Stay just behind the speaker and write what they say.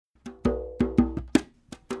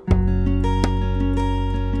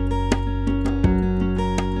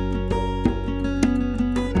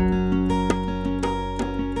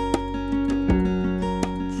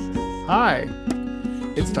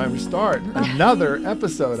it's time to start another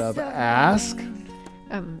episode of Ask.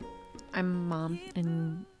 I'm Mom,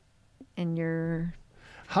 and you're...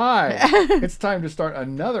 Hi. It's time to start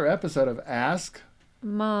another episode of Ask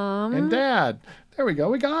Mom. and Dad. There we go.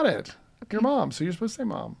 We got it. Okay. Your mom. So you're supposed to say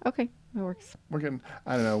Mom. Okay, that works. We're getting,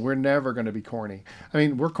 I don't know. We're never going to be corny. I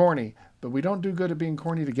mean, we're corny, but we don't do good at being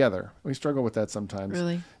corny together. We struggle with that sometimes.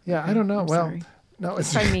 Really? Yeah, I don't know. I'm well, sorry. no,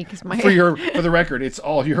 it's Try me, 'cause my... for the record, it's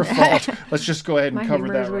all your fault. Let's just go ahead and My cover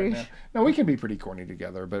humor that is right weird. now. No, we can be pretty corny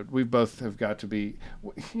together, but we both have got to be,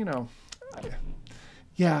 you know,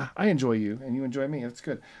 yeah, I enjoy you and you enjoy me. It's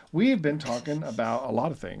good. We've been talking about a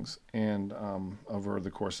lot of things, and over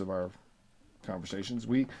the course of our conversations,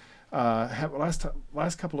 we have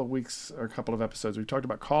last couple of weeks or a couple of episodes, we talked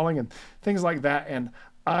about calling and things like that, and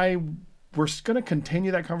we're going to continue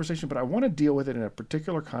that conversation, but I want to deal with it in a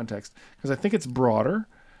particular context because I think it's broader.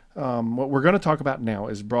 What we're going to talk about now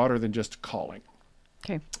is broader than just calling.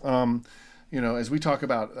 Okay. You know, as we talk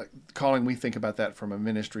about calling, we think about that from a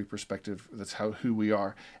ministry perspective. That's who we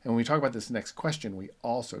are. And when we talk about this next question, we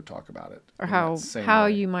also talk about it. Or in how that same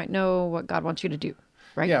way. you might know what God wants you to do,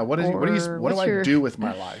 right? Yeah. What do I do with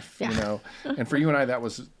my life? Yeah. You know, and for you and I,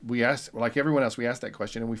 we asked, like everyone else, we asked that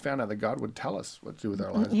question, and we found out that God would tell us what to do with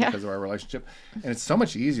our lives because of our relationship. And it's so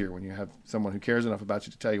much easier when you have someone who cares enough about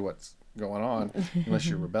you to tell you what's going on, unless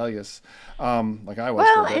you're rebellious, like I was.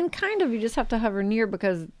 Well, and kind of, you just have to hover near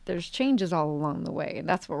because there's changes all along the way. And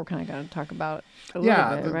that's what we're kind of going to talk about a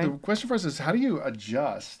little bit, right? The question for us is, how do you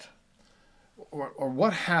adjust, or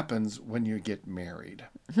what happens when you get married?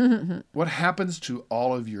 What happens to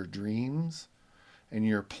all of your dreams and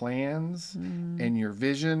your plans and your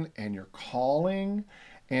vision and your calling?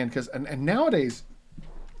 And nowadays,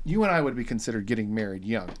 you and I would be considered getting married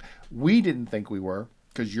young. We didn't think we were,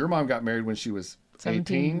 because your mom got married when she was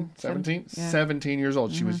 17 years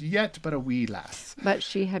old. She was yet but a wee lass. But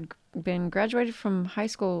she had been graduated from high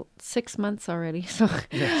school 6 months already. So,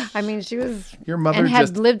 I mean, she was... Your mother and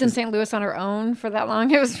had lived in St. Louis on her own for that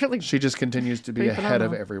long. It was really... She just continues to be ahead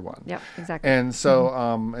of everyone. Yeah, exactly. And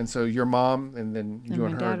so, so your mom, and then you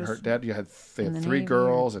and her dad, they had 3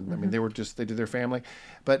 girls, and I mean, they did their family,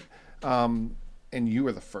 but, and you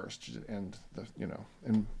were the first, and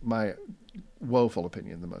in my woeful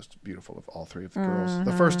opinion, the most beautiful of all 3 of the girls.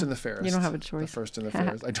 The first and the fairest. You don't have a choice. The first and the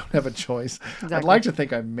fairest. I don't have a choice. Exactly. I'd like to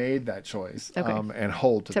think I made that choice, and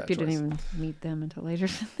hold to Except that choice. Except you didn't even meet them until later.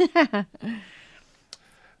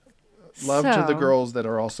 Love to the girls that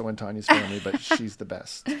are also in Tanya's family, but she's the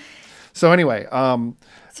best. So anyway, some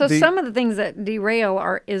of the things that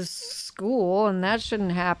derail is school, and that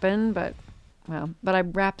shouldn't happen, but I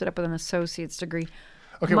wrapped it up with an associate's degree.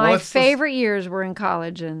 Okay, my favorite years were in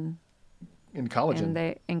college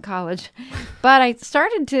but I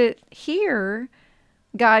started to hear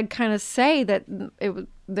God kind of say that I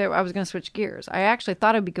was going to switch gears. I actually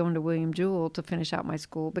thought I'd be going to William Jewell to finish out my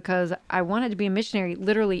school because I wanted to be a missionary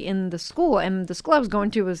literally in the school, and the school I was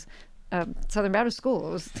going to was Southern Baptist School.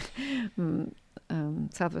 It was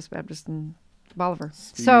Southwest Baptist in Bolivar.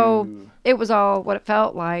 So it was all what it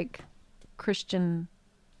felt like, Christian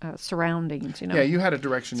surroundings, Yeah, you had a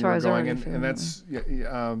direction you were going in, and that's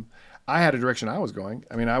I had a direction I was going.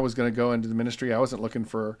 I mean, I was going to go into the ministry. I wasn't looking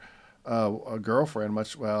for a girlfriend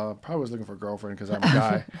much. Well, I probably was looking for a girlfriend because I'm a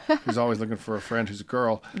guy who's always looking for a friend who's a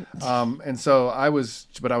girl. And so I was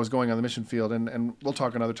going on the mission field, and we'll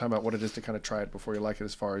talk another time about what it is to kind of try it before you like it,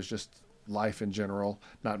 as far as just life in general,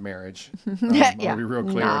 not marriage. I'll be real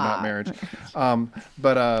clear, not marriage.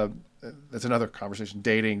 But that's another conversation.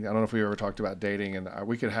 Dating. I don't know if we ever talked about dating, and it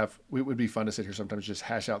would be fun to sit here sometimes, just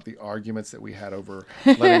hash out the arguments that we had over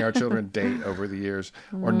letting our children date over the years,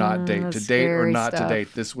 or not date, to date or not to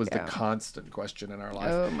date. This was the constant question in our life.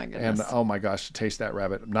 Oh my goodness. And oh my gosh, to taste that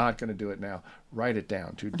rabbit. I'm not going to do it now. Write it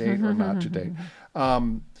down. To date or not to date.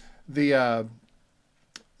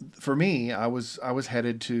 For me, I was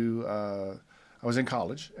headed to. I was in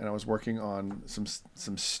college, and I was working on some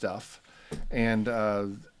stuff, and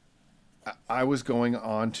I was going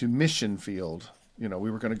on to mission field. We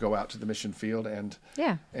were going to go out to the mission field and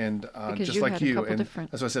just like you, and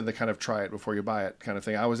that's why I said they kind of try it before you buy it kind of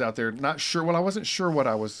thing. I was out there not sure. Well, I wasn't sure what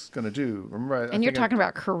I was going to do. Remember? And you're talking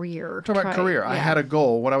about career. Talking about career. Yeah. I had a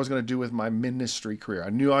goal, what I was going to do with my ministry career.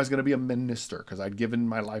 I knew I was going to be a minister because I'd given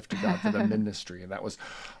my life to God for the ministry, and that was,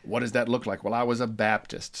 what does that look like? Well, I was a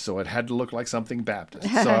Baptist, so it had to look like something Baptist.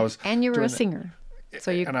 So I was, and you were a singer.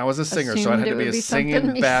 And I was a singer, so I had to be a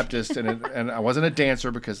singing Baptist, and I wasn't a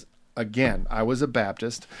dancer because again, I was a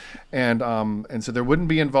Baptist, and so there wouldn't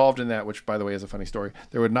be involved in that, which, by the way, is a funny story.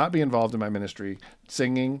 There would not be involved in my ministry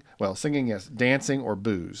singing, yes, dancing or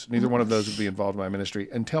booze. Neither one of those would be involved in my ministry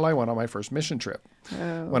until I went on my first mission trip.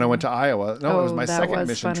 When I went to Iowa. No, it was my second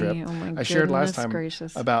mission trip. I shared last time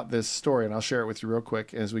about this story, and I'll share it with you real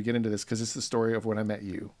quick as we get into this, because it's the story of when I met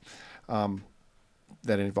you.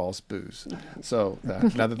 That involves booze. So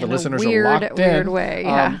now that the listeners are locked in, way,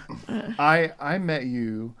 yeah. I met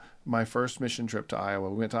you my first mission trip to Iowa.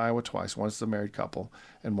 We went to Iowa twice. Once as a married couple,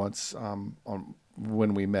 and once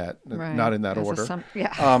when we met. Right. Not in that order.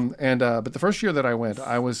 But the first year that I went,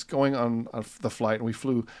 I was going on the flight, and we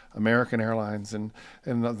flew American Airlines, and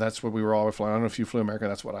that's what we were always flying. I don't know if you flew American.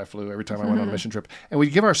 That's what I flew every time I went on a mission trip. And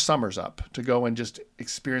we'd give our summers up to go and just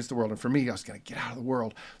experience the world. And for me, I was going to get out of the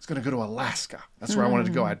world. I was going to go to Alaska. That's where I wanted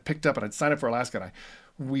to go. I'd picked up and I'd signed up for Alaska, and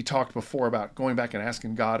we talked before about going back and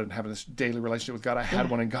asking God and having this daily relationship with God. I had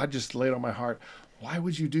one, and God just laid on my heart, why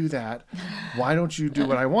would you do that? Why don't you do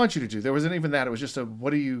what I want you to do? There wasn't even that. It was just I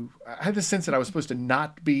had the sense that I was supposed to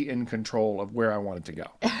not be in control of where I wanted to go,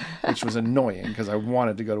 which was annoying because I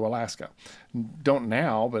wanted to go to Alaska. Don't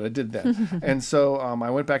now, but I did then. And so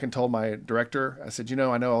I went back and told my director, I said,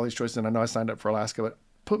 I know all these choices, and I know I signed up for Alaska, but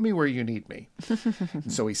put me where you need me.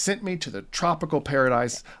 And so he sent me to the tropical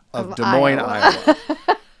paradise of Des Moines, Iowa.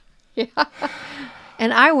 Yeah.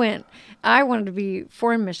 And I wanted to be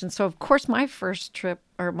foreign mission. So, of course, my first trip,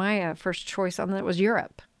 or my first choice on that was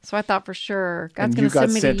Europe. So I thought for sure God's going to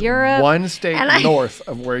send me to Europe. One state north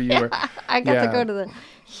of where you were. I got to go to the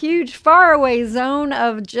huge faraway zone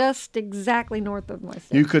of just exactly north of my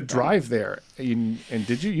city. You could drive there. And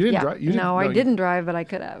did you? You didn't drive? I didn't drive, but I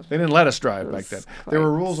could have. They didn't let us drive back then. There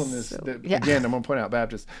were rules on this. Again, I'm going to point out,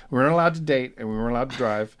 Baptists, we weren't allowed to date, and we weren't allowed to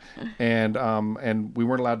drive, and we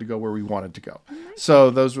weren't allowed to go where we wanted to go. So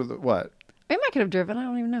those were what? Maybe I could have driven. I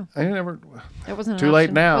don't even know. I never. It wasn't too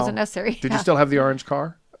late now. It wasn't necessary. Did you still have the orange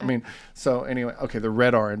car? I mean, so anyway, okay, the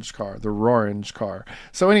red-orange car, the Rorange car.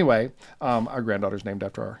 So anyway, our granddaughter's named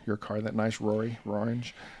after your car, that nice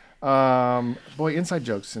Rorange. Boy, inside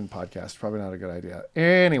jokes in podcasts, probably not a good idea.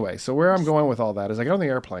 Anyway, so where I'm going with all that is I got on the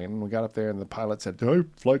airplane, and we got up there, and the pilot said, hey,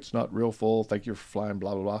 flight's not real full. Thank you for flying,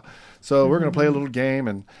 blah, blah, blah. So we're going to play a little game,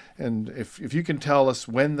 and if you can tell us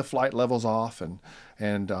when the flight levels off and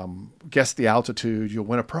guess the altitude, you'll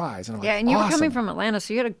win a prize. And I'm and you were coming from Atlanta,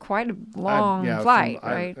 so you had quite a long flight,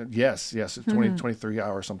 right? Yes, it's 23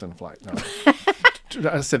 hour something flight. No.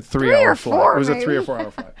 I said 3 hour flight. It was a 3 or 4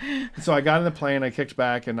 hour flight. So I got in the plane, I kicked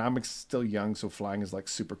back, and I'm still young, so flying is like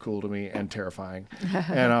super cool to me and terrifying.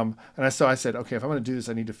 So I said, okay, if I'm going to do this,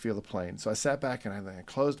 I need to feel the plane. So I sat back and I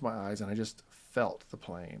closed my eyes and I just felt the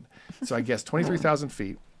plane. So I guessed 23,000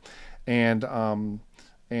 feet, and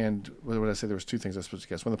what did I say? There was two things I was supposed to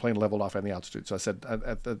guess. When the plane leveled off and the altitude. So I said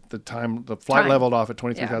at the time, the flight leveled off at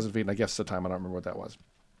 23,000 feet, and I guessed the time. I don't remember what that was.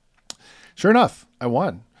 Sure enough, I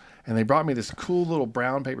won. And they brought me this cool little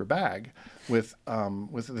brown paper bag with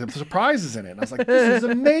the surprises in it. And I was like, this is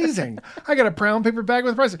amazing. I got a brown paper bag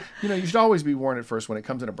with prizes. You should always be warned at first when it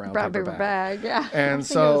comes in a brown paper bag. Yeah. And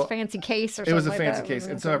so it was a fancy case or something. It was a fancy case.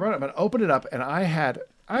 And so I brought it up and opened it up, and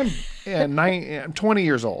I'm 20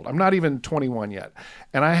 years old. I'm not even 21 yet.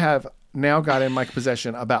 And I have now got in my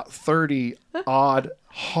possession about 30 odd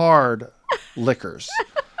hard liquors.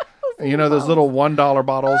 Those little $1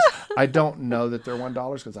 bottles. I don't know that they're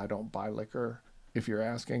 $1 because I don't buy liquor, if you're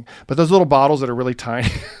asking. But those little bottles that are really tiny,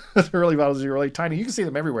 you can see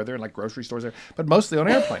them everywhere. They're in like grocery stores there, but mostly on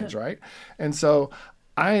airplanes, right? And so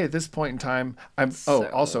at this point in time,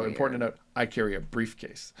 also weird. Important to note, I carry a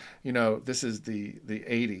briefcase. This is the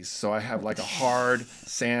 80s, so I have like a hard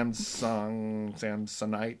Samsonite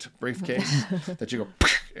briefcase that you go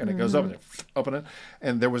and it goes open it,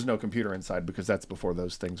 and there was no computer inside because that's before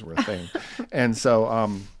those things were a thing. And so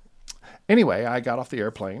anyway, I got off the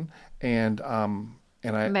airplane and I'm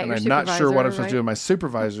not sure what I'm supposed to do. My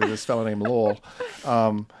supervisor, this fellow named Lowell,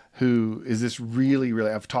 who is this really,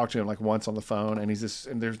 really, I've talked to him like once on the phone, and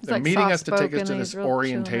they're meeting us to take us to this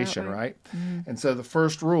orientation, right? Mm-hmm. And so the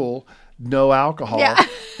first rule, no alcohol,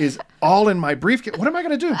 is all in my briefcase. What am I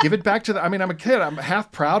going to do? Give it back to I'm a kid. I'm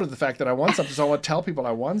half proud of the fact that I won something, so I want to tell people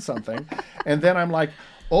I won something. And then I'm like,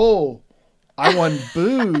 I won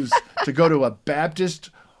booze to go to a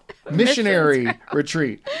Baptist missionary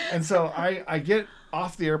retreat. And so I get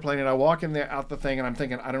off the airplane and I walk out the thing, and I'm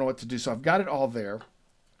thinking, I don't know what to do. So I've got it all there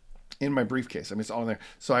in my briefcase. It's all in there.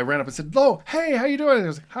 So I ran up and said, Lo, hey, how you doing? And he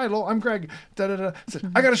was like, hi, Lo, I'm Greg. I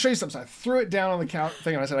said, I got to show you something. So I threw it down on the couch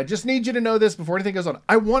thing, and I said, I just need you to know this before anything goes on.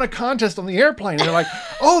 I won a contest on the airplane. And they're like,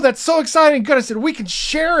 oh, that's so exciting. Good. I said, we can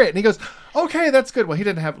share it. And he goes, okay, that's good. Well,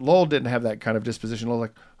 Lowell didn't have that kind of disposition. Lowell was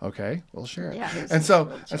like, okay, we'll share it. Yeah, and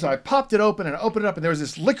so I popped it open and I opened it up, and there was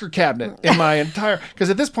this liquor cabinet in my entire, because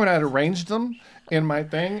at this point I had arranged them in my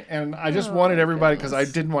thing, and I just wanted everybody, because I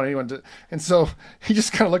didn't want anyone to, and so he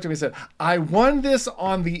just kind of looked at me and said, I won this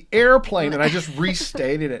on the airplane, and I just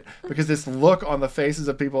restated it, because this look on the faces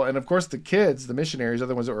of people, and of course the kids, the missionaries, are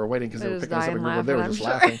the ones that were waiting because they were picking us up, they were just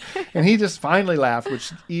laughing, and he just finally laughed,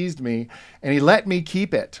 which eased me, and he let me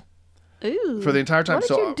keep it. Ooh, for the entire time. What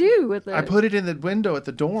did you do with it? I put it in the window at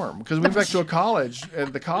the dorm, because we went back to a college,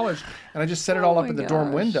 and I just set it all up in the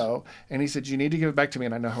dorm window. And he said, "You need to give it back to me,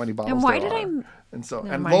 and I know how many bottles." And why did I? And so,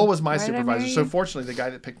 and Lowell was my supervisor. So fortunately, the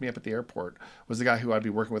guy that picked me up at the airport was the guy who I'd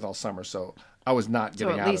be working with all summer. So I was not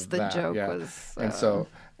getting out of that. So at least the joke was. And so.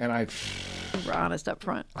 And I were honest up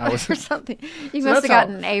front or something. You must have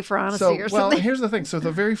gotten an A for honesty or something. Well, here's the thing. So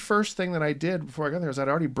the very first thing that I did before I got there is I'd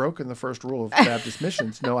already broken the first rule of Baptist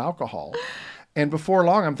missions, no alcohol. And before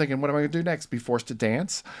long, I'm thinking, what am I going to do next? Be forced to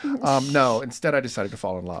dance? No. Instead, I decided to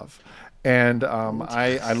fall in love. And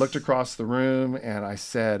I looked across the room and I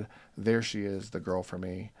said, there she is, the girl for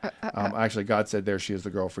me. Actually, God said, there she is, the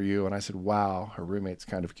girl for you. And I said, wow, her roommate's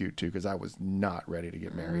kind of cute too, because I was not ready to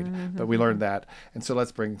get married. Mm-hmm. But we learned that. And so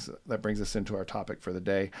that brings us into our topic for the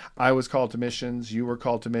day. I was called to missions. You were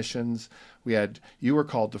called to missions. You were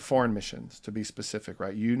called to foreign missions, to be specific,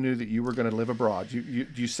 right? You knew that you were going to live abroad.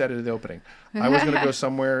 You said it at the opening. I was going to go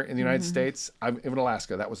somewhere in the United States. I'm in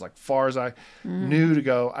Alaska. That was like far as I knew to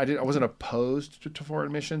go. I wasn't opposed to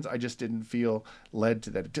foreign missions. I just didn't feel led to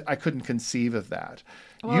that. I couldn't conceive of that.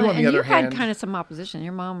 Well, you, on the other hand, had kind of some opposition.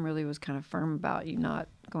 Your mom really was kind of firm about you not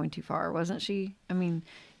going too far, wasn't she? I mean,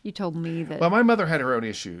 you told me that. Well, my mother had her own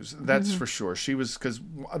issues. That's for sure. She was, because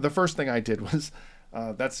the first thing I did was.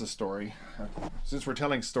 That's the story. Since we're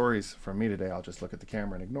telling stories from me today, I'll just look at the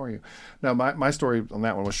camera and ignore you. No, my story on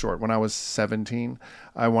that one was short. When I was 17,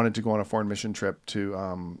 I wanted to go on a foreign mission trip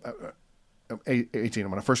to 18.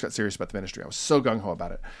 When I first got serious about the ministry, I was so gung-ho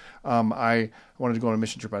about it. I wanted to go on a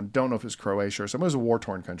mission trip. I don't know if it was Croatia or something. It was a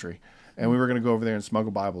war-torn country. And we were going to go over there and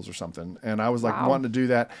smuggle Bibles or something. And I was like wanting to do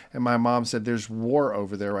that. And my mom said, there's war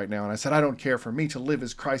over there right now. And I said, I don't care. For me to live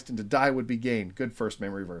as Christ and to die would be gain. Good first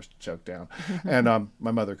memory verse to choke down. And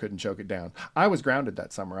my mother couldn't choke it down. I was grounded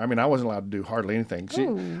that summer. I mean, I wasn't allowed to do hardly anything.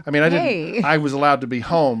 I was allowed to be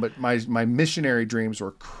home, but my missionary dreams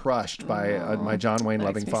were crushed by my John Wayne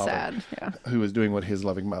loving father, who was doing what his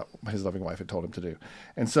loving wife had told him to do.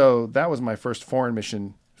 And so that was my first foreign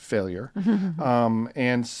mission failure.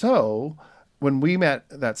 And so when we met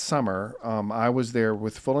that summer, I was there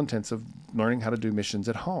with full intents of learning how to do missions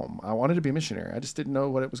at home. I wanted to be a missionary. I just didn't know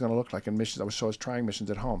what it was going to look like in missions. I was trying missions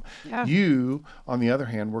at home. Yeah. You, on the other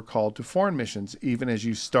hand, were called to foreign missions. Even as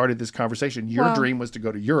you started this conversation, your dream was to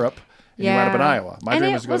go to Europe, and you wound up in Iowa. My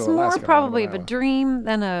dream was to go to Alaska. It was more probably of a dream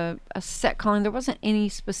than a set calling. There wasn't any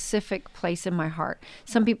specific place in my heart.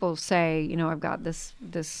 Some people say, I've got this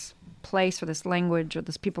place or this language or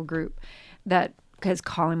this people group that is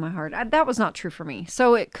calling my heart. That was not true for me.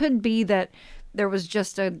 So it could be that there was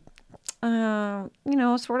just a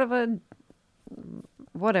sort of a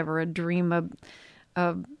dream,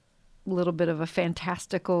 a little bit of a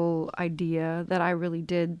fantastical idea that I really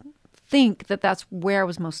did think that that's where I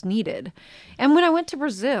was most needed. And when I went to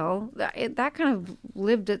Brazil, that kind of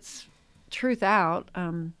lived its truth out.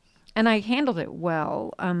 And I handled it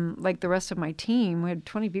well. Like the rest of my team, we had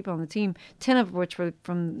 20 people on the team, 10 of which were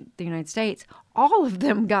from the United States. All of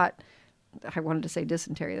them got, I wanted to say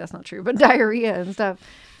dysentery, that's not true, but diarrhea and stuff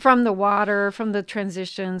from the water, from the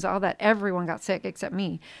transitions, all that. Everyone got sick except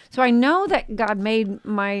me. So I know that God made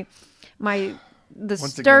the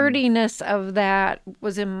sturdiness of that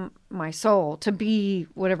was in my soul to be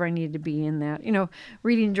whatever I needed to be in that.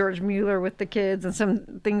 Reading George Mueller with the kids and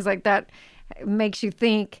some things like that makes you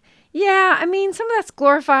think, yeah, I mean, some of that's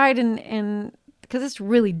glorified and because it's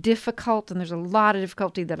really difficult and there's a lot of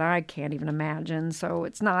difficulty that I can't even imagine. So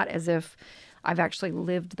it's not as if I've actually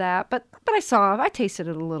lived that, but I tasted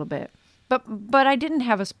it a little bit. But I didn't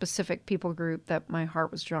have a specific people group that my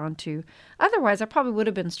heart was drawn to. Otherwise, I probably would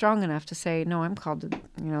have been strong enough to say, no, I'm called to,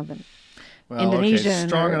 the Indonesian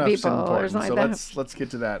strong enough people or something so like that. Let's get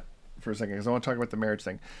to that for a second, because I want to talk about the marriage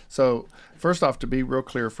thing. So first off, to be real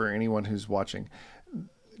clear for anyone who's watching,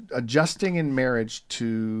 adjusting in marriage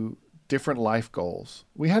to different life goals,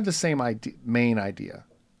 we had the same main idea.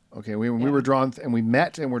 Okay, we were drawn and we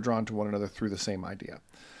met and were drawn to one another through the same idea,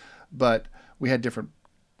 but we had different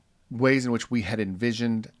ways in which we had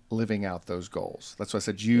envisioned living out those goals. That's why I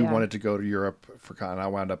said you wanted to go to Europe and I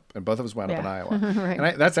wound up, and both of us wound up in Iowa. Right.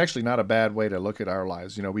 And that's actually not a bad way to look at our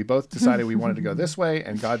lives. You know, we both decided we wanted to go this way,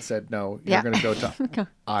 and God said, no, you're going to go to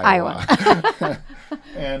Iowa.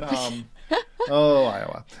 And,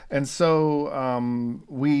 Iowa. And so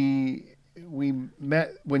we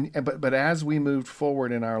met but as we moved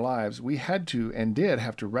forward in our lives, we had to and did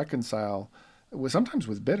have to reconcile sometimes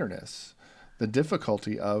with bitterness, the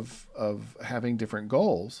difficulty of having different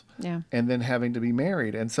goals, and then having to be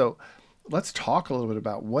married. And so let's talk a little bit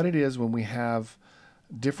about what it is when we have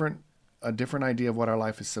a different idea of what our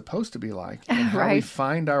life is supposed to be like, and how we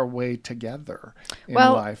find our way together in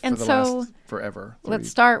life for the last forever. Let's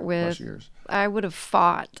start with, I would have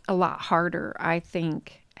fought a lot harder, I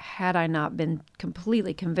think, had I not been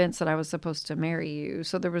completely convinced that I was supposed to marry you.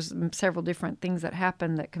 So there was several different things that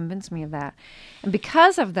happened that convinced me of that. And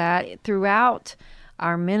because of that, throughout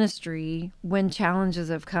our ministry, when challenges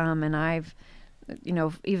have come and I've,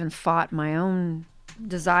 even fought my own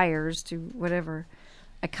desires to whatever,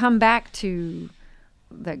 I come back to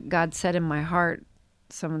that God set in my heart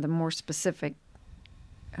some of the more specific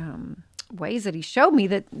ways that he showed me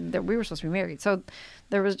that we were supposed to be married. So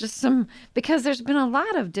there was just because there's been a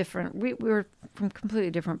lot of different, we were from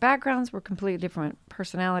completely different backgrounds, we're completely different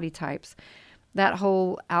personality types. That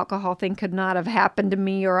whole alcohol thing could not have happened to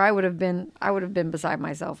me, or I would have been beside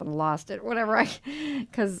myself and lost it,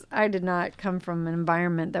 because I did not come from an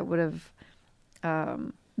environment that would have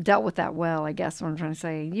dealt with that well, I guess what I'm trying to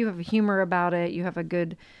say. You have a humor about it, you have a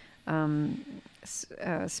good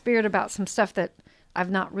spirit about some stuff that I've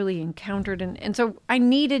not really encountered. And so I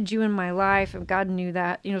needed you in my life, and God knew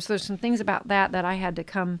that. So there's some things about that I had to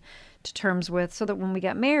come to terms with, so that when we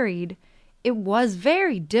got married, it was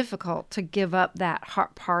very difficult to give up that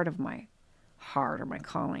part of my heart or my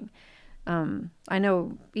calling. I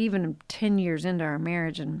know even 10 years into our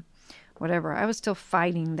marriage and whatever, I was still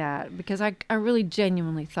fighting that, because I really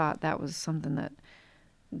genuinely thought that was something that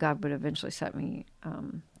God would eventually set me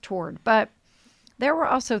toward. But there were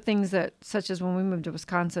also things such as when we moved to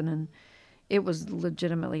Wisconsin, and it was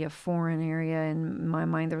legitimately a foreign area. In my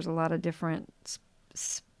mind, there was a lot of different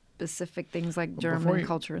specific things like German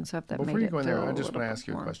culture and stuff that made it. Before you go in there, I just want to ask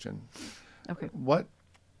you a question. Okay.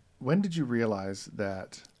 When did you realize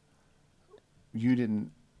that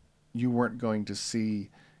you weren't going to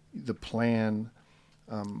see the plan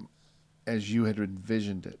as you had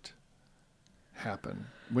envisioned it happen?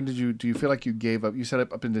 When do you feel like you gave up? You said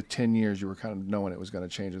up into 10 years you were kind of knowing it was going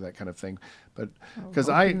to change or that kind of thing. But because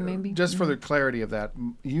just for the clarity of that,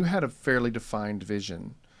 you had a fairly defined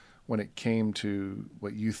vision when it came to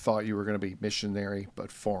what you thought you were going to be missionary but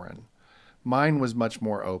foreign. Mine was much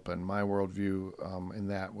more open. My worldview in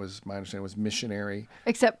that was, my understanding was missionary.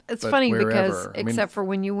 Except it's funny because except for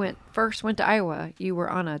when you first went to Iowa, you were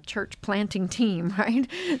on a church planting team, right?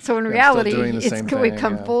 So in reality, we've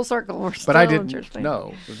come full circle. We're still I didn't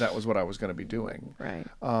know that was what I was going to be doing. Right.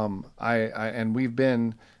 And we've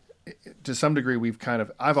been, to some degree,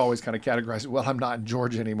 I've always kind of categorized, well, I'm not in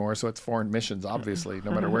Georgia anymore, so it's foreign missions, obviously,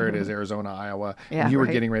 no matter where it is, Arizona, Iowa. Yeah, you were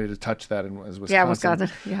getting ready to touch that in Wisconsin. Yeah,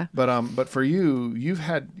 Wisconsin, yeah. But for you,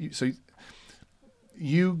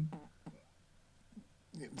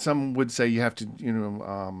 some would say you have to,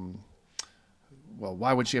 well,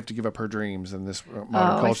 why would she have to give up her dreams in this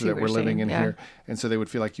modern culture that we're living in here? And so they would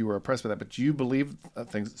feel like you were oppressed by that. But you believe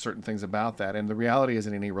certain things about that. And the reality is,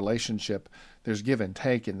 in any relationship, there's give and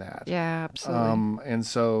take in that. Yeah, absolutely. And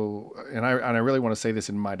so, and I really want to say this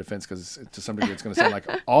in my defense, because to some degree it's going to sound like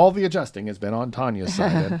all the adjusting has been on Tanya's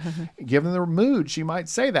side. And given the mood, she might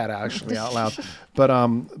say that actually out loud.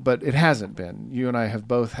 But it hasn't been. You and I have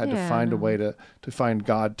both had to find a way to find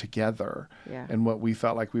God together, and what we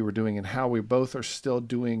felt like we were doing, and how we both are still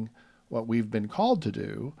doing what we've been called to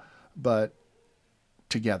do, but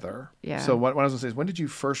together. Yeah. So what I was going to say is, when did you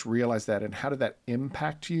first realize that, and how did that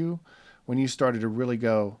impact you when you started to really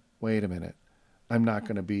go, wait a minute, I'm not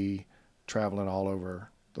going to be traveling all over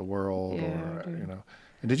the world, And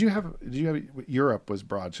did you have Europe was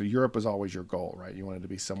broad, so Europe was always your goal, right? You wanted to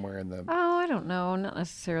be somewhere in the. Oh, I don't know, not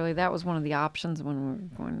necessarily. That was one of the options when we were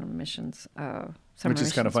going to missions. Which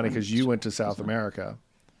is kind of funny, because you went to South America,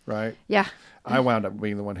 right? Yeah. I wound up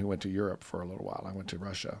being the one who went to Europe for a little while. I went to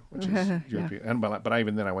Russia, which is European, but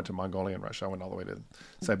even then I went to Mongolia and Russia. I went all the way to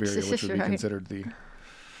Siberia, which would be considered the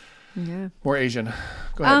more Asian.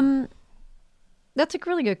 Go ahead. That's a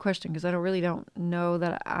really good question, because I don't know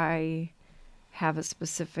that I have a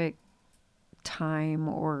specific time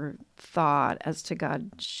or thought as to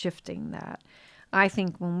God shifting that. I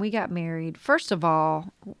think when we got married, first of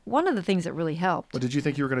all, one of the things that really helped. But did you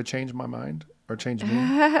think you were going to change my mind or change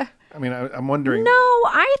me? I mean, I'm wondering. No,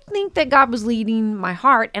 I think that God was leading my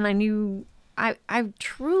heart, and I knew I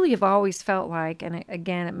truly have always felt like, and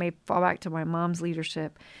again, it may fall back to my mom's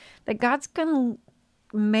leadership, that God's going to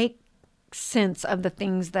make sense of the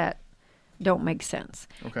things that don't make sense.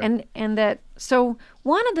 Okay. And that, so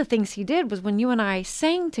one of the things he did was when you and I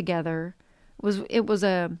sang together, it was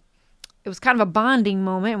kind of a bonding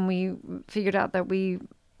moment, and we figured out that we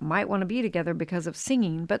might want to be together because of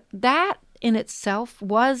singing. But that in itself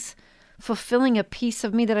was fulfilling a piece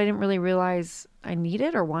of me that I didn't really realize I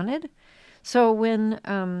needed or wanted. So when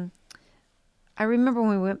I remember when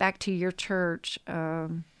we went back to your church, we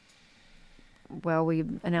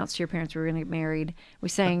announced to your parents we were going to get married. We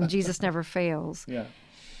sang "Jesus Never Fails." Yeah,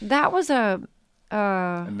 that was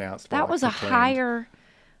announced. That was proclaimed.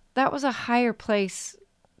 That was a higher place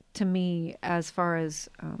to me as far as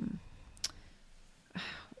what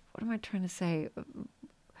am I trying to say?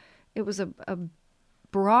 It was a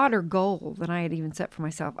broader goal than I had even set for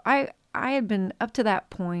myself. I had been up to that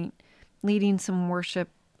point leading some worship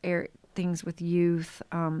things with youth.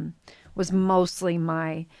 Was mostly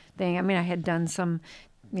my thing. I mean, I had done some,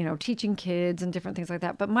 teaching kids and different things like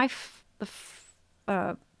that. But my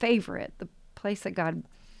favorite, the place that God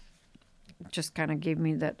just kind of gave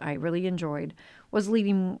me that I really enjoyed, was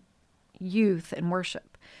leading youth and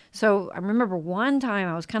worship. So I remember one time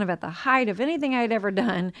I was kind of at the height of anything I'd ever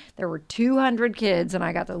done. There were 200 kids, and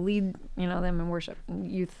I got to lead, them in worship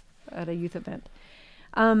and youth at a youth event.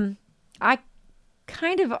 I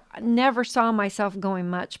kind of never saw myself going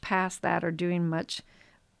much past that or doing much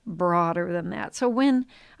broader than that. So when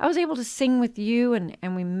I was able to sing with you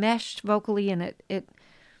and we meshed vocally, and it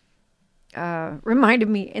reminded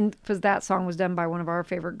me, and because that song was done by one of our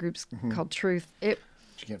favorite groups called Truth, it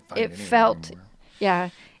felt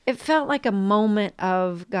like a moment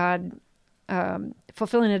of God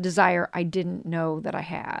fulfilling a desire I didn't know that I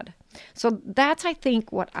had. So that's, I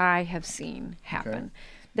think, what I have seen happen. Okay.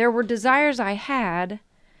 There were desires I had,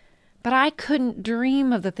 but I couldn't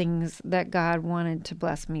dream of the things that God wanted to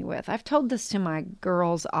bless me with. I've told this to my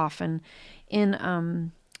girls often.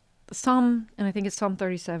 In Psalm, and I think it's Psalm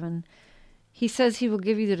 37, he says he will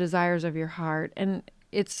give you the desires of your heart. And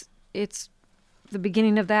it's the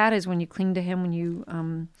beginning of that is when you cling to him, when you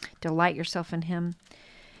delight yourself in him.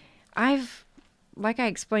 Like I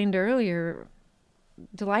explained earlier,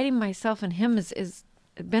 delighting myself in him is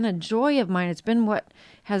been a joy of mine. It's been what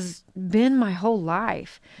has been my whole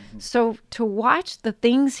life. Mm-hmm. So to watch the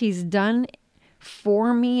things he's done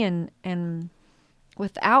for me and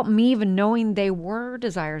without me even knowing they were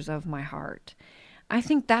desires of my heart, I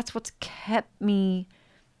think that's what's kept me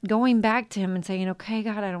going back to him and saying, okay,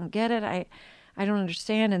 God, I don't get it. I don't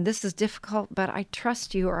understand. And this is difficult, but I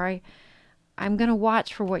trust you, or I'm going to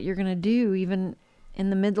watch for what you're going to do, even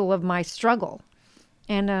in the middle of my struggle.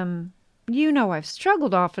 And, I've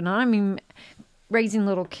struggled off and on. I mean, raising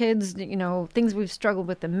little kids, things we've struggled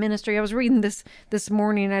with in ministry. I was reading this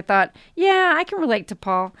morning and I thought, yeah, I can relate to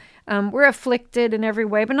Paul. We're afflicted in every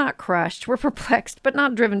way, but not crushed. We're perplexed, but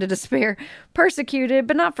not driven to despair. Persecuted,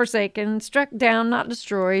 but not forsaken. Struck down, not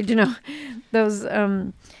destroyed.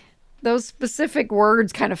 Those specific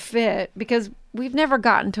words kind of fit because we've never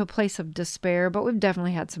gotten to a place of despair, but we've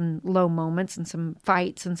definitely had some low moments and some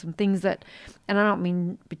fights and some things that, and I don't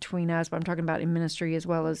mean between us, but I'm talking about in ministry as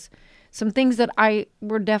well as some things that I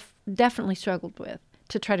were definitely struggled with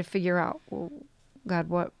to try to figure out, well, God,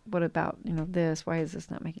 what about, this? Why is this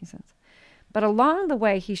not making sense? But along the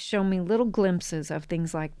way, he's shown me little glimpses of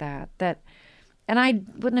things like that, and I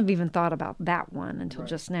wouldn't have even thought about that one until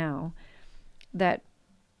just now, that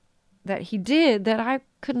he did that I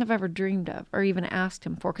couldn't have ever dreamed of or even asked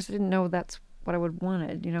him for because I didn't know that's what I would have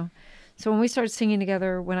wanted, So when we started singing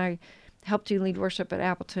together, when I helped you lead worship at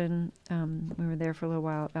Appleton, we were there for a little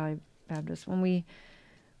while at Valley Baptist. When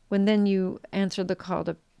then you answered the call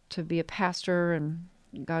to be a pastor, and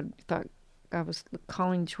God thought God was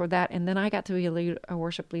calling toward that, and then I got to be a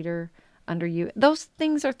worship leader under you. Those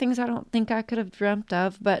things are things I don't think I could have dreamt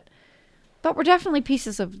of, but were definitely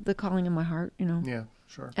pieces of the calling in my heart, Yeah.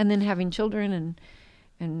 Sure. And then having children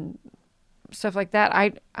and stuff like that.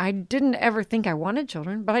 I didn't ever think I wanted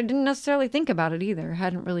children, but I didn't necessarily think about it either. It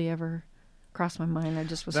hadn't really ever crossed my mind. I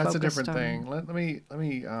just was focused on... That's a different thing. Let me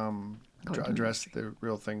address the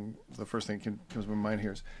real thing. The first thing that comes to my mind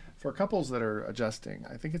here is for couples that are adjusting,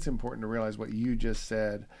 I think it's important to realize what you just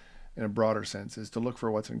said in a broader sense is to look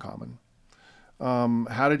for what's in common.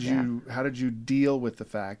 How did you deal with the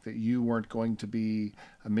fact that you weren't going to be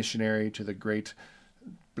a missionary to the great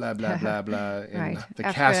blah, blah, blah, blah, in right. the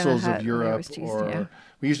Africa castles of Europe,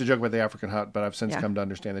 we used to joke about the African hut, but I've since come to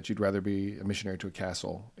understand that you'd rather be a missionary to a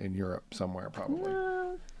castle in Europe somewhere, probably.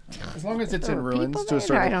 As long as it's in ruins to a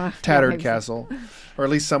certain tattered castle, or at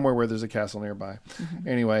least somewhere where there's a castle nearby. Mm-hmm.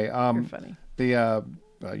 Anyway, You're funny.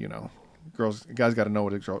 Guys got to know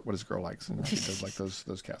what his girl likes, and he does like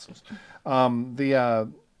those castles. The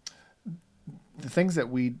things that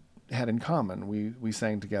we had in common, we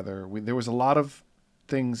sang together. There was a lot of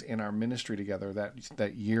things in our ministry together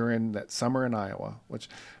that summer in Iowa, which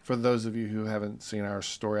for those of you who haven't seen our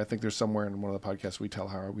story, I think there's somewhere in one of the podcasts we tell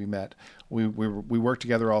how we met. We worked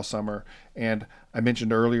together all summer, and I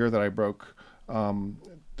mentioned earlier that I broke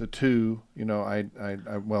the two, I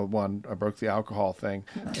broke the alcohol thing,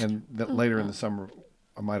 and that later in the summer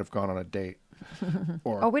I might have gone on a date.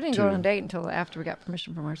 We didn't go on a date until after we got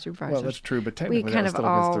permission from our supervisors. Well, that's true, but technically that was still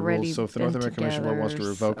against the rules. So if the North American Commission Board wants to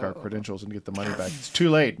revoke our credentials and get the money back, it's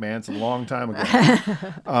too late, man. It's a long time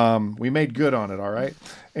ago. We made good on it, all right?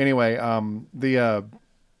 Anyway,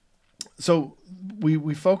 so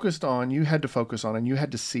we focused on, you had to focus on, and you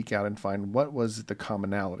had to seek out and find what was the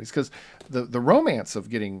commonalities, because the romance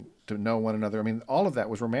of getting to know one another, I mean, all of that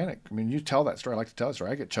was romantic. I mean, you tell that story. I like to tell that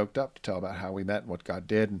story. I get choked up to tell about how we met and what God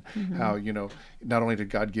did, and how, not only did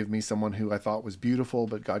God give me someone who I thought was beautiful,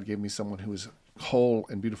 but God gave me someone who was whole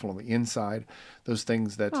and beautiful on the inside. Those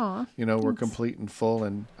things that, were complete and full.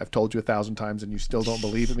 And I've told you 1,000 times and you still don't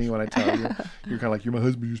believe in me when I tell you. You're kind of like, you're my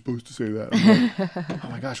husband, you're supposed to say that. I'm like, oh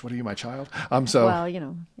my gosh, what are you, my child? Well, you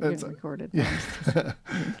didn't record it. Yeah.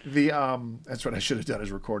 That's what I should have done,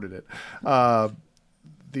 is recorded it.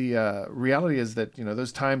 The reality is that,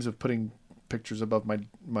 those times of putting pictures above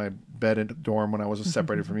my bed in the dorm when I was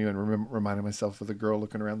separated from you, and reminding myself of the girl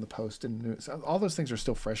looking around the post, and all those things are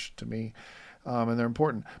still fresh to me, and they're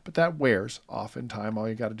important. But that wears off in time. All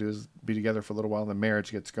you got to do is be together for a little while, and the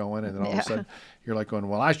marriage gets going, and then all of a sudden you're like going,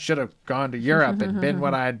 well, I should have gone to Europe and been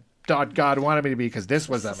what I thought God wanted me to be, because this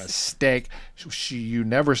was a mistake. You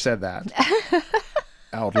never said that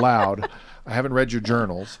out loud. I haven't read your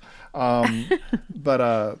journals,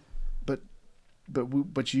 but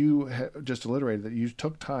you just alliterated that you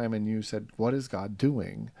took time and you said, what is God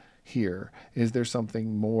doing here? Is there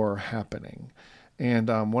something more happening? And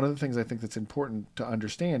one of the things I think that's important to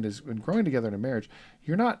understand is, when growing together in a marriage,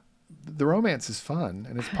 the romance is fun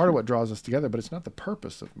and it's part of what draws us together, but it's not the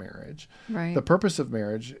purpose of marriage. Right. The purpose of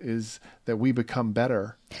marriage is that we become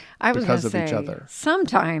better because of each other.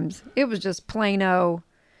 Sometimes it was just plain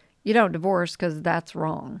you don't divorce because that's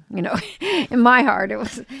wrong. In my heart, it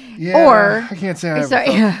was. Yeah, or I can't say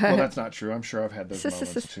well, that's not true. I'm sure I've had those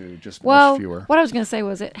moments too, just much fewer. What I was going to say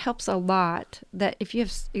was, it helps a lot that if you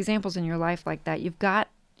have examples in your life like that, you've got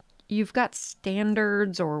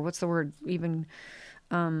standards, or what's the word, even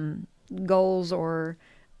goals, or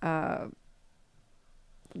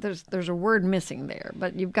there's a word missing there,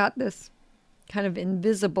 but you've got this kind of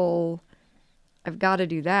invisible, I've got to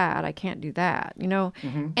do that, I can't do that,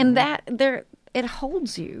 and that it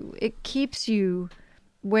holds you. It keeps you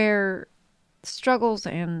where struggles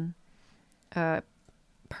and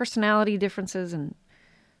personality differences and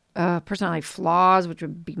personality flaws, which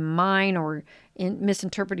would be mine, or in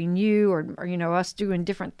misinterpreting you, or us doing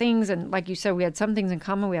different things. And like you said, we had some things in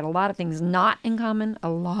common. We had a lot of things not in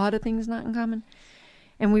common.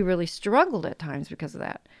 And we really struggled at times because of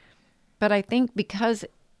that. But I think because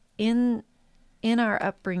in our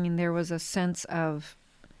upbringing, there was a sense of,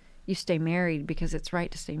 you stay married because it's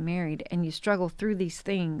right to stay married, and you struggle through these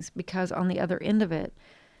things because on the other end of it,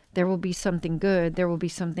 there will be something good. There will be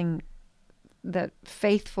something that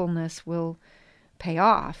faithfulness will pay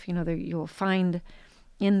off. You'll find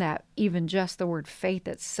in that, even just the word faith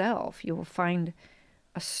itself, you will find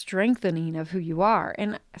a strengthening of who you are.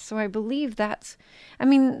 And so I believe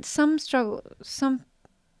some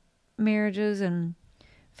marriages and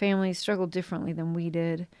families struggle differently than we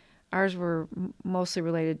did. Ours were mostly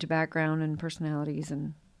related to background and personalities,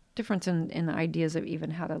 and difference in ideas of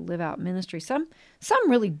even how to live out ministry. Some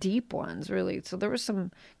really deep ones, really. So there was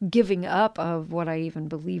some giving up of what I even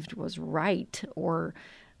believed was right or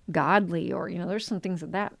godly, or there's some things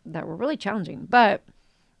that were really challenging. But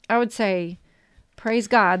I would say, praise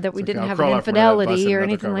God that we didn't have an infidelity or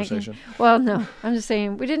anything like that. Well, no, I'm just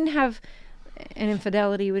saying we didn't have an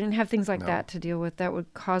infidelity. We didn't have things like that to deal with that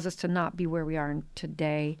would cause us to not be where we are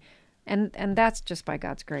today. And that's just by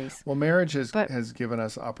God's grace. Well, marriage has given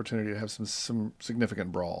us opportunity to have some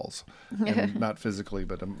significant brawls, and not physically,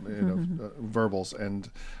 but verbals. And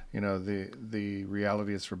the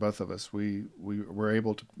reality is, for both of us, we were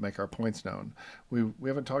able to make our points known. We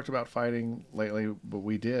haven't talked about fighting lately, but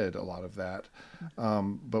we did a lot of that.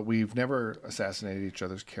 But we've never assassinated each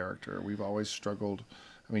other's character. We've always struggled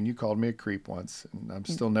I mean, you called me a creep once, and I'm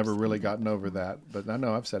still never really gotten over that. But I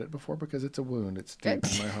know I've said it before because it's a wound. It's deep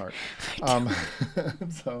in my heart.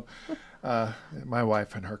 So, my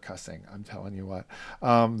wife and her cussing, I'm telling you what.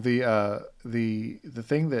 The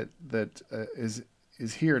thing that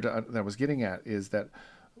is here that I was getting at is that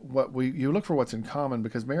you look for what's in common,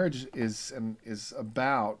 because marriage is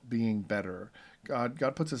about being better.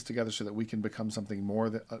 God puts us together so that we can become something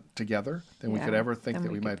more together than we could ever think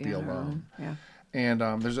that we might be alone. Yeah. And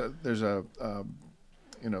there's a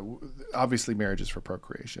obviously marriage is for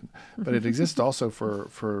procreation, but it exists also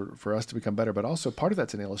for us to become better. But also part of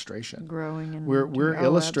that's an illustration. Growing and we're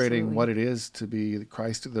illustrating absolutely. what it is to be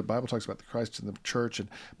Christ. The Bible talks about the Christ in the church,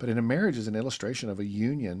 but in a marriage is an illustration of a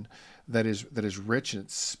union that is rich and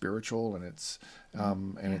it's spiritual and it's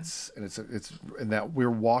and that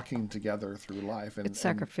we're walking together through life, and it's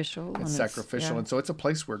sacrificial. It's sacrificial, and so it's a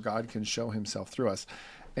place where God can show Himself through us,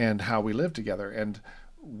 and how we live together. And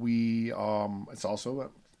we it's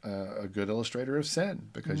also a good illustrator of sin,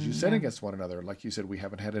 because you sin against one another. Like you said, we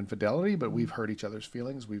haven't had infidelity, but we've hurt each other's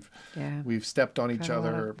feelings. We've stepped on each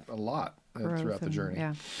other a lot throughout the journey.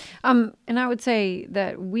 Yeah. And I would say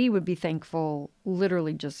that we would be thankful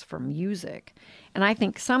literally just for music. And I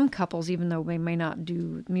think some couples, even though they may not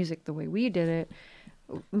do music the way we did it,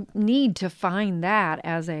 need to find that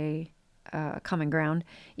as a common ground,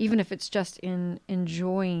 even if it's just in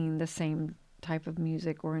enjoying the same type of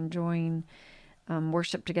music or enjoying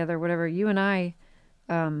worship together, whatever. You and I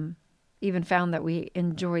even found that we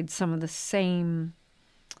enjoyed some of the same,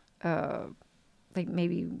 like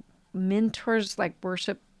maybe mentors, like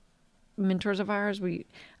worship mentors of ours.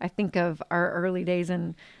 I think of our early days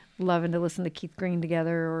and loving to listen to Keith Green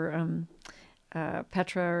together, or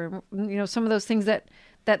Petra, or some of those things that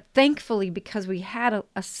thankfully, because we had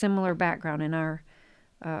a similar background in our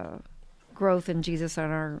growth in Jesus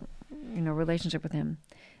and our relationship with Him,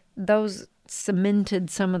 those cemented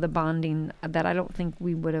some of the bonding that I don't think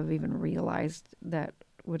we would have even realized that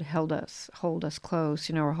would hold us close,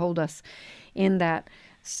 or hold us in that,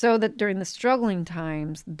 so that during the struggling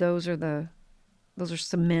times, those are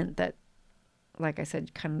cement that, like I said,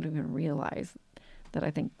 you kind of don't even realize that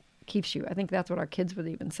I think keeps you. I think that's what our kids would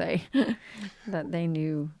even say, that they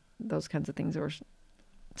knew those kinds of things were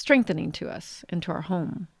strengthening to us and to our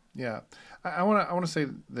home. Yeah. I want to say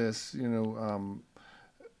this,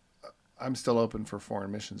 I'm still open for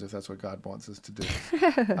foreign missions if that's what God wants us to do.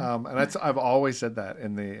 And I've always said that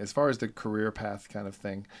as far as the career path kind of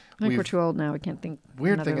thing. I think we're too old now. We can't think.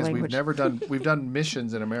 Weird thing is we've done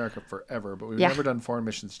missions in America forever, but we've never done foreign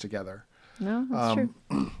missions together. No, that's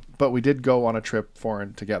true. But we did go on a trip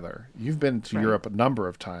foreign together. You've been to Europe a number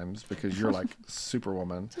of times because you're like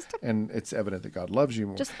Superwoman, and it's evident that God loves you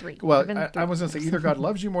more. Just 3. Well, I was going to say either God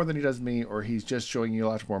loves you more than He does me, or He's just showing you a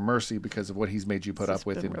lot more mercy because of what He's made you put up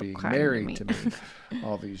with in being married to me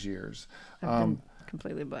all these years. I've been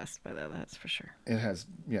completely blessed by that. That's for sure. It has,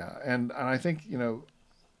 yeah, and I think where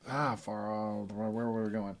were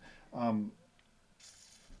we going?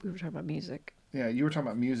 We were talking about music. Yeah, you were talking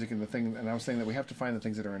about music and and I was saying that we have to find the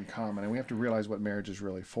things that are in common, and we have to realize what marriage is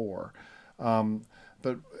really for.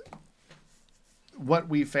 But what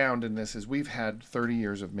we found in this is we've had 30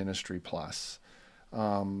 years of ministry plus,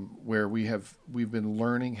 where we've been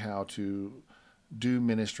learning how to do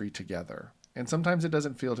ministry together. And sometimes it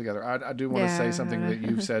doesn't feel together. I do want to say something that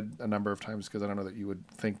you've said a number of times, because I don't know that you would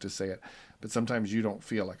think to say it, but sometimes you don't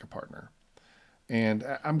feel like a partner. And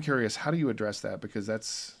I'm curious, how do you address that? Because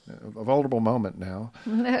that's a vulnerable moment now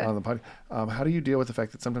on the podcast. How do you deal with the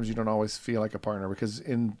fact that sometimes you don't always feel like a partner? Because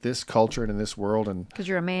in this culture and in this world, and because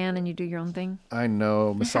you're a man and you do your own thing. I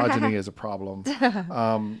know misogyny is a problem.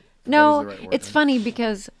 No, it's funny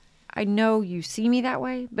because I know you see me that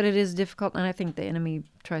way, but it is difficult, and I think the enemy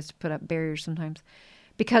tries to put up barriers sometimes.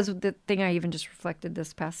 Because of the thing I even just reflected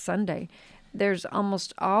this past Sunday, there's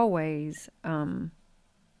almost always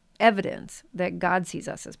evidence that God sees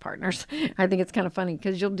us as partners. I think it's kind of funny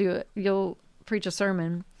because you'll preach a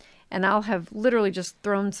sermon and I'll have literally just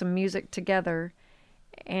thrown some music together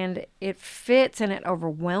and it fits, and it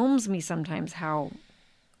overwhelms me sometimes how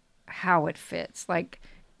it fits. Like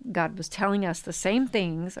God was telling us the same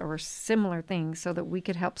things or similar things so that we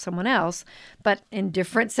could help someone else, but in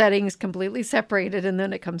different settings, completely separated, and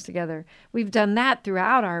then it comes together. We've done that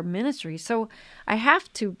throughout our ministry. So I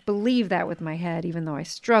have to believe that with my head, even though I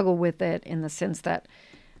struggle with it in the sense that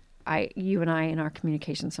you and I in our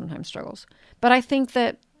communication sometimes struggles. But I think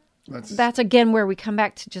that that's again where we come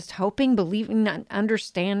back to just hoping, believing,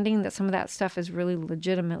 understanding that some of that stuff is really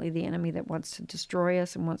legitimately the enemy that wants to destroy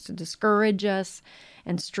us and wants to discourage us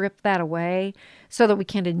and strip that away so that we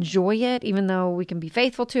can't enjoy it, even though we can be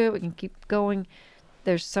faithful to it, we can keep going.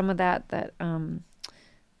 there's some of that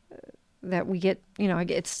that we get,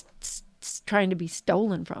 it's trying to be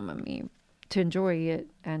stolen from me to enjoy it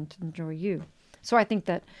and to enjoy you. So I think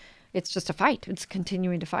that it's just a fight. It's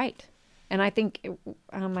continuing to fight. And I think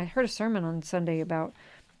I heard a sermon on Sunday about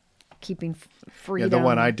keeping freedom. Yeah, the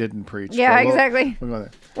one I didn't preach. Yeah, exactly. We'll go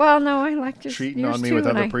there. Well, no, I like just treating on me with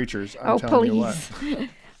other preachers. I'm telling you what.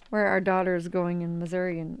 Where our daughter is going in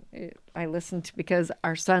Missouri, and I listened because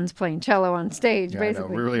our son's playing cello on stage. Yeah, basically, I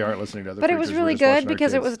know. We really aren't listening to other. But preachers. It was really good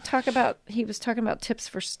because it was he was talking about tips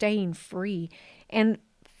for staying free, and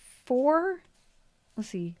 4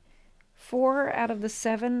 out of the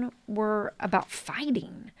 7 were about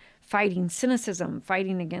fighting cynicism,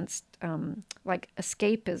 fighting against like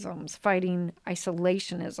escapisms, fighting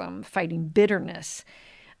isolationism, fighting bitterness.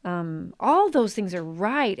 All those things are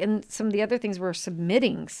right. And some of the other things were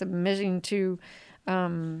submitting to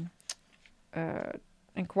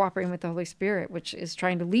and cooperating with the Holy Spirit, which is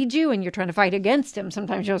trying to lead you and you're trying to fight against him.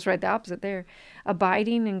 Sometimes you'll just write the opposite there.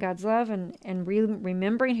 Abiding in God's love and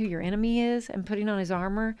remembering who your enemy is and putting on his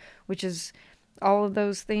armor, which is all of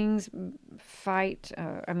those things, faith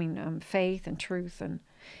and truth.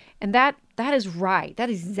 And that is right. That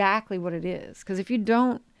is exactly what it is. Because if you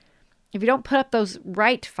don't put up those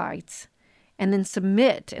right fights and then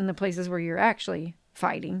submit in the places where you're actually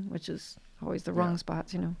fighting, which is always the wrong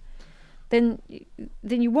spots, then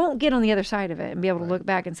you won't get on the other side of it and be able to look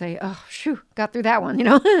back and say, oh, shoo, got through that one,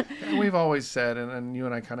 And we've always said, and you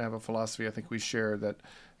and I kind of have a philosophy I think we share that,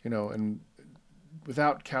 and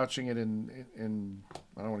without couching it in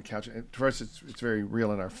I don't want to couch it. For us, it's very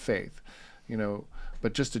real in our faith,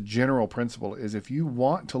 but just a general principle is if you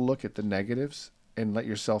want to look at the negatives and let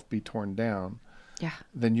yourself be torn down,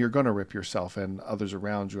 then you're going to rip yourself and others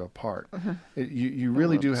around you apart. You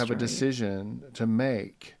really do have a decision to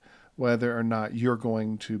make whether or not you're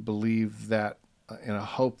going to believe that in a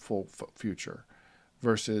hopeful future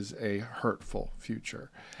versus a hurtful future.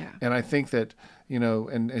 Yeah. And I think that,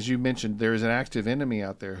 and as you mentioned, there is an active enemy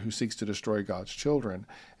out there who seeks to destroy God's children.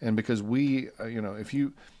 And because we, if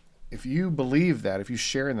you believe that, if you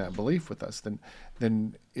share in that belief with us,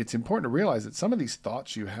 then it's important to realize that some of these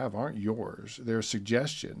thoughts you have aren't yours. They're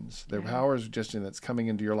suggestions. They're power of suggestion that's coming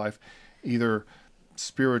into your life, either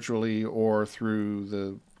spiritually or through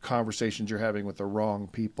the conversations you're having with the wrong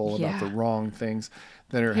people about the wrong things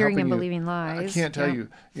that are hearing helping and believing lies. I can't tell you,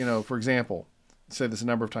 for example, said this a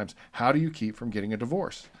number of times, how do you keep from getting a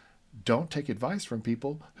divorce? Don't take advice from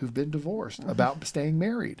people who've been divorced about staying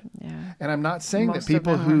married. Yeah. And I'm not saying that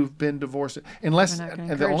people who've been divorced, unless,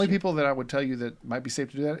 and the only people that I would tell you that might be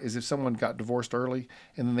safe to do that is if someone got divorced early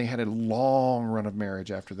and then they had a long run of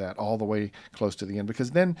marriage after that, all the way close to the end.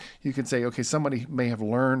 Because then you can say, okay, somebody may have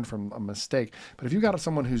learned from a mistake. But if you've got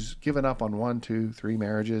someone who's given up on 1, 2, 3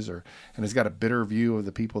 marriages and has got a bitter view of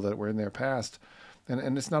the people that were in their past,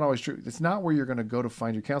 and it's not always true. It's not where you're going to go to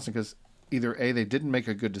find your counseling, because either A, they didn't make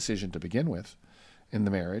a good decision to begin with in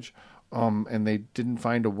the marriage, and they didn't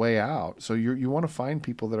find a way out. So you want to find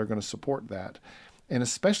people that are going to support that. And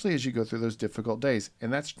especially as you go through those difficult days.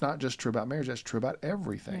 And that's not just true about marriage, that's true about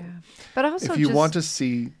everything. Yeah. But also, if you want to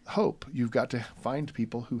see hope, you've got to find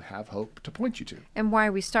people who have hope to point you to. And why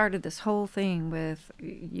we started this whole thing with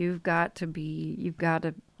you've got to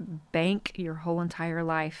bank your whole entire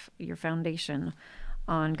life, your foundation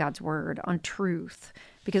on God's word, on truth.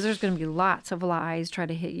 Because there's going to be lots of lies try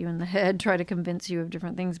to hit you in the head, try to convince you of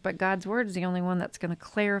different things. But God's word is the only one that's going to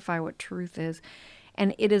clarify what truth is.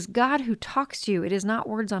 And it is God who talks to you. It is not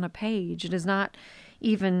words on a page. It is not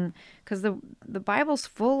even, because the Bible's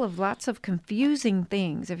full of lots of confusing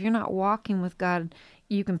things. If you're not walking with God,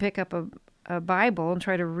 you can pick up a Bible and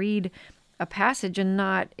try to read a passage and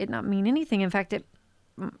it not mean anything. In fact,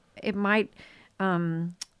 it might...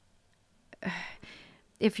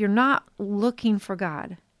 if you're not looking for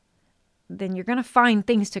God, then you're going to find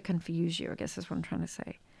things to confuse you, I guess is what I'm trying to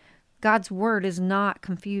say. God's word is not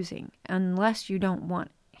confusing unless you don't want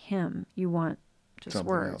him. You want just something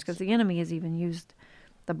words, because the enemy has even used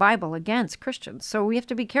the Bible against Christians. So we have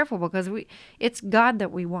to be careful, because it's God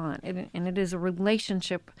that we want, and it is a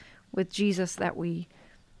relationship with Jesus that we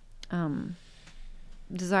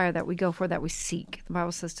desire, that we go for, that we seek. The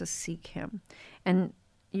Bible says to seek him. And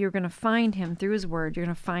you're going to find him through his word. You're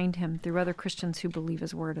going to find him through other Christians who believe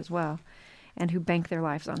his word as well and who bank their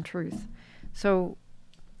lives on truth. So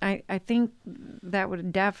I think that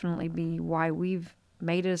would definitely be why we've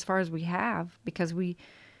made it as far as we have, because we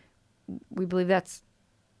believe that's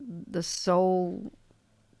the sole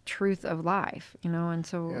truth of life, and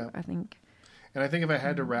so I think... And I think if I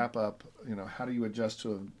had to wrap up, how do you adjust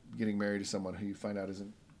to getting married to someone who you find out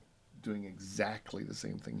isn't doing exactly the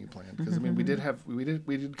same thing you planned. Because I mean, we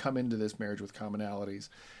did come into this marriage with commonalities,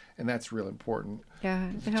 and that's real important. Yeah,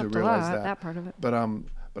 it helped to realize a lot, that part of it.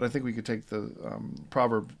 But I think we could take the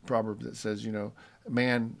proverb that says,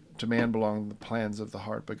 man belong the plans of the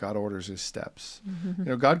heart, but God orders his steps.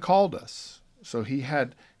 God called us, so he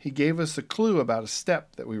gave us a clue about a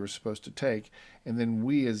step that we were supposed to take, and then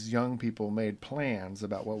we as young people made plans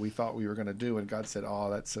about what we thought we were going to do, and God said, "Oh,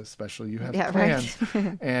 that's so special. You have plans,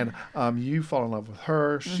 right. And you fall in love with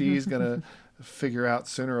her. She's going to figure out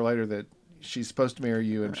sooner or later that she's supposed to marry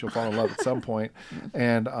you, and she'll fall in love at some point,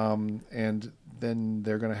 and then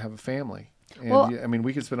they're going to have a family." And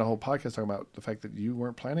we could spend a whole podcast talking about the fact that you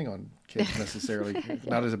weren't planning on kids necessarily.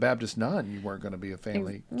 Not as a Baptist nun, you weren't going to be a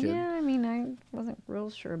family kid. Yeah, I mean, I wasn't real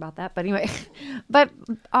sure about that. But anyway, but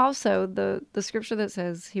also the scripture that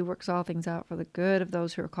says he works all things out for the good of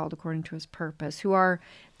those who are called according to his purpose, who are,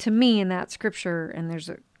 to me, in that scripture, and there's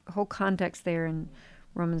a whole context there in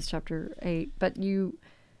Romans chapter 8, but you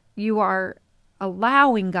are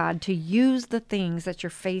allowing God to use the things that you're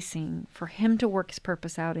facing for him to work his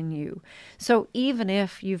purpose out in you. So even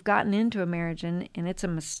if you've gotten into a marriage and it's a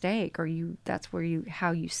mistake, or that's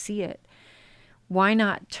how you see it, why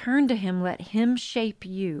not turn to him, let him shape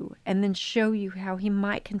you, and then show you how he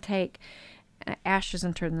can take ashes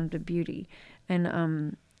and turn them to beauty,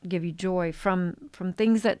 and give you joy from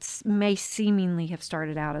things that may seemingly have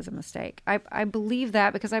started out as a mistake. I believe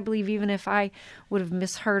that, because I believe even if I would have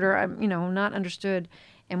misheard or not understood,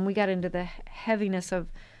 and we got into the heaviness of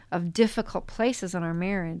difficult places in our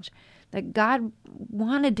marriage, that God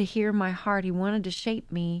wanted to hear my heart. He wanted to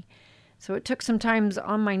shape me. So it took sometimes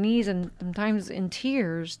on my knees and sometimes in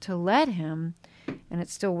tears to let him, and it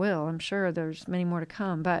still will. I'm sure there's many more to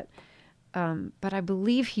come, but I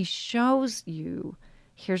believe he shows you,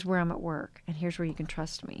 here's where I'm at work, and here's where you can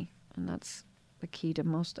trust me. And that's the key to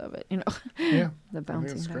most of it, Yeah. The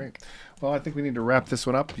bouncing that's back. Great. Well, I think we need to wrap this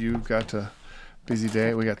one up. You've got a busy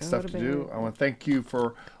day. We got stuff to do. I want to thank you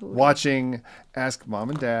for watching Ask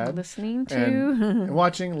Mom and Dad. Listening to. And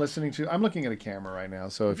listening to. I'm looking at a camera right now,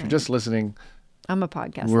 so if you're just listening, I'm a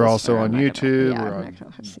podcast. We're also on YouTube. We're on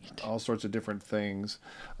all sorts of different things.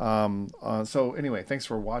 So anyway, thanks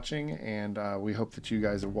for watching, and we hope that you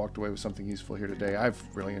guys have walked away with something useful here today. I've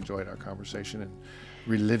really enjoyed our conversation and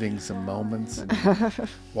reliving some moments and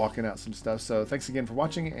walking out some stuff. So thanks again for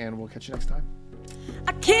watching, and we'll catch you next time.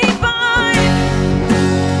 I keep on